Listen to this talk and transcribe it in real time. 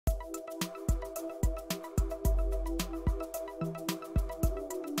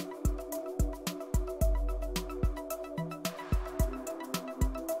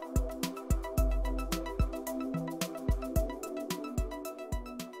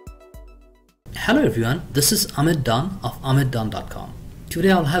Hello everyone, this is Ahmed Dawn of ahmeddawn.com.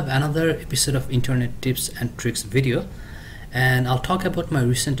 Today I'll have another episode of Internet Tips and Tricks video, and I'll talk about my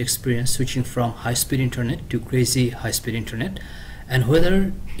recent experience switching from high-speed internet to crazy high-speed internet, and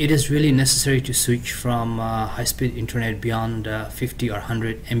whether it is really necessary to switch from high-speed internet beyond 50 or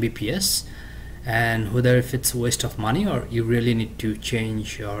 100 Mbps, and whether if it's a waste of money or you really need to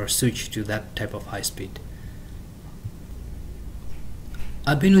change or switch to that type of high speed.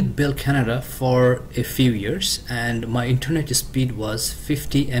 I've been with Bell Canada for a few years and my internet speed was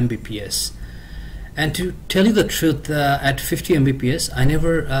 50 Mbps, and to tell you the truth, at 50 Mbps I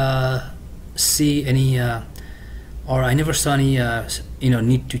never see any I never saw any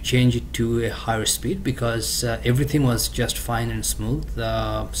need to change it to a higher speed, because everything was just fine and smooth.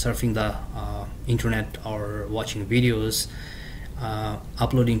 Surfing the internet or watching videos,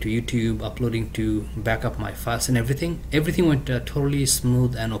 uploading to YouTube, uploading to backup my files, and everything went totally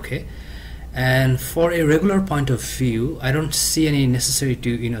smooth and okay. And for a regular point of view, I don't see any necessary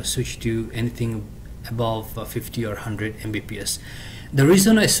to switch to anything above 50 or 100 Mbps. The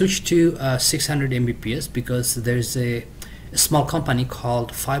reason I switched to 600 Mbps because there's a small company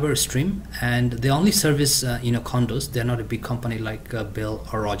called FibreStream, and they only service condos. They're not a big company like Bell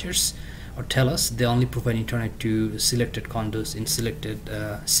or Rogers or TELUS. They only provide internet to selected condos in selected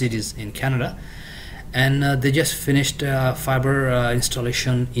cities in Canada, and they just finished fiber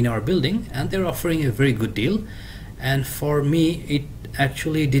installation in our building, and they're offering a very good deal. And for me, it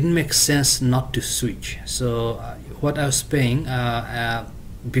actually didn't make sense not to switch. So what I was paying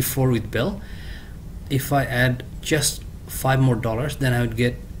before with Bell, if I add just $5 more, then I would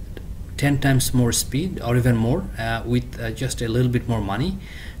get 10 times more speed or even more with just a little bit more money.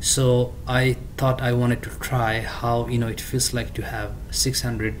 So I thought I wanted to try how it feels like to have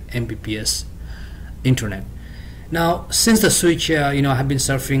 600 Mbps internet. Now since the switch, I have been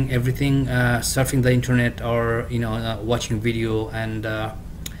surfing everything, surfing the internet, or watching video and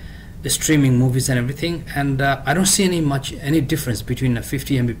streaming movies and everything, and I don't see any difference between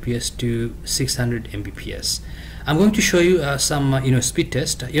 50 Mbps to 600 Mbps. I'm going to show you some speed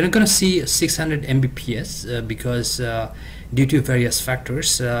test. You're not going to see 600 Mbps because due to various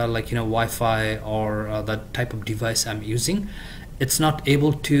factors like Wi-Fi or the type of device I'm using, it's not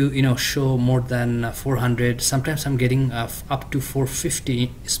able to show more than 400. Sometimes I'm getting up to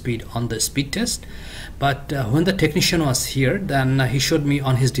 450 speed on the speed test. But when the technician was here, then he showed me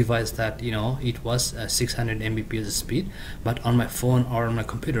on his device that it was 600 Mbps speed, but on my phone or on my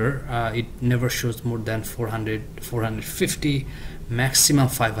computer it never shows more than 400, 450, maximum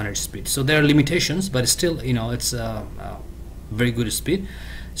 500 speed. So there are limitations, but still it's very good speed.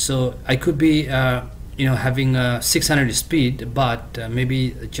 So I could be having 600 speed, but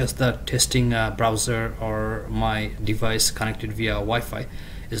maybe just the testing browser or my device connected via Wi-Fi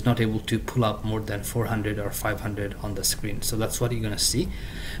is not able to pull up more than 400 or 500 on the screen. So that's what you're gonna see.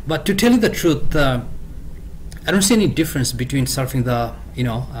 But to tell you the truth, I don't see any difference between surfing the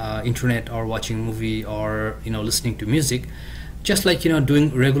internet or watching movie or listening to music. Just like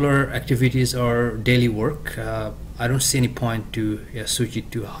doing regular activities or daily work, I don't see any point to switch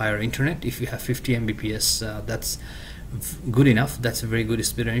it to higher internet. If you have 50 Mbps, that's good enough. That's a very good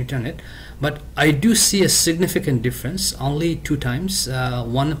speed on internet. But I do see a significant difference only two times.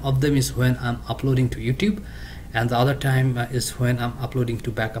 One of them is when I'm uploading to YouTube, and the other time is when I'm uploading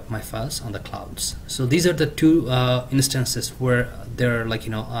to backup my files on the clouds. So these are the two instances where there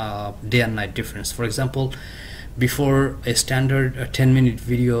are day and night difference. For example, before a standard 10-minute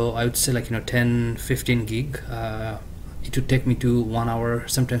video, I would say 10-15 gig, it would take me to 1 hour,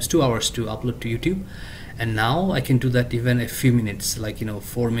 sometimes 2 hours to upload to YouTube. And now I can do that even a few minutes,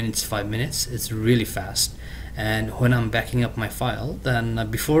 4 minutes, 5 minutes. It's really fast. And when I'm backing up my file, then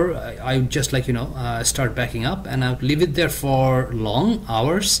before I would just start backing up and I would leave it there for long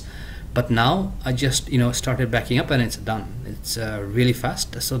hours. But now I just started backing up and it's done. It's really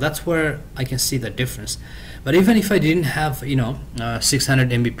fast. So that's where I can see the difference. But even if I didn't have 600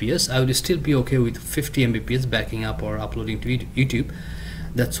 Mbps, I would still be okay with 50 Mbps backing up or uploading to YouTube.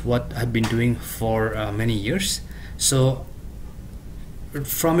 That's what I've been doing for many years. So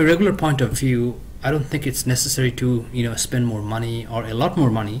from a regular point of view, I don't think it's necessary to spend more money or a lot more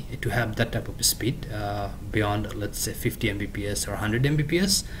money to have that type of speed beyond, let's say, 50 Mbps or 100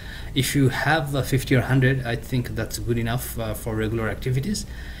 Mbps. If you have 50 or 100, I think that's good enough for regular activities.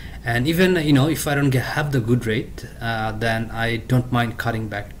 And even if I don't have the good rate, then I don't mind cutting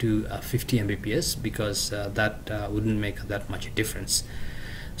back to 50 Mbps because that wouldn't make that much difference.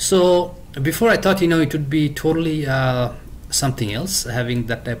 So before I thought it would be totally something else having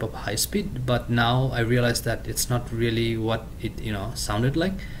that type of high speed, but now I realize that it's not really what it sounded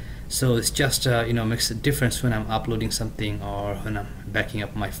like. So it's just makes a difference when I'm uploading something or when I'm backing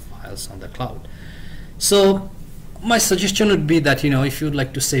up my files on the cloud. So my suggestion would be that if you'd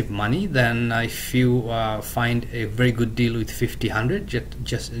like to save money, then if you find a very good deal with 50/100,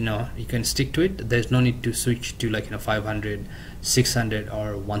 just you can stick to it. There's no need to switch to 500, 600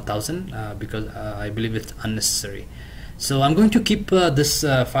 or 1000 because I believe it's unnecessary. So I'm going to keep this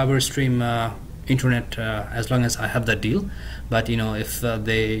FibreStream internet as long as I have the deal, but if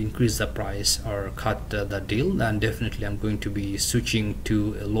they increase the price or cut the deal, then definitely I'm going to be switching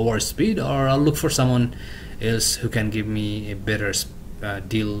to a lower speed, or I'll look for someone else who can give me a better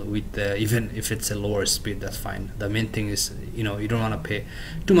deal with even if it's a lower speed. That's fine. The main thing is you don't want to pay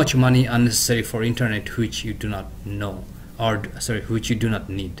too much money unnecessary for internet which you do not know, or sorry, which you do not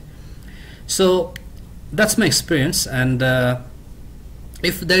need. So that's my experience, and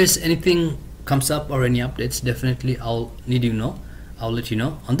if there is anything comes up or any updates, definitely I'll let you know.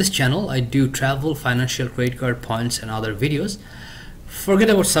 On this channel I do travel, financial, credit card, points and other videos. Forget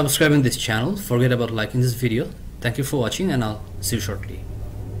about subscribing this channel, forget about liking this video. Thank you for watching, and I'll see you shortly.